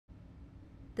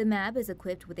The Mab is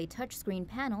equipped with a touchscreen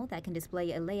panel that can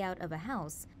display a layout of a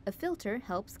house. A filter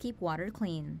helps keep water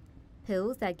clean.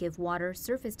 Pills that give water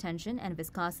surface tension and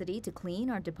viscosity to clean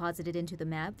are deposited into the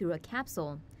Mab through a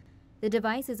capsule. The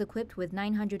device is equipped with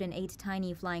 908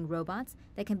 tiny flying robots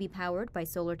that can be powered by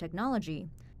solar technology.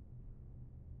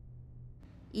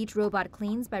 Each robot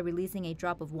cleans by releasing a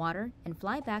drop of water and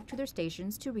fly back to their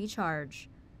stations to recharge.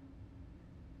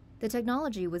 The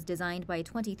technology was designed by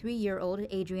 23-year-old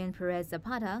Adrian Perez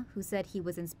Zapata, who said he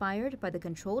was inspired by the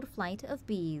controlled flight of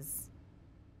bees.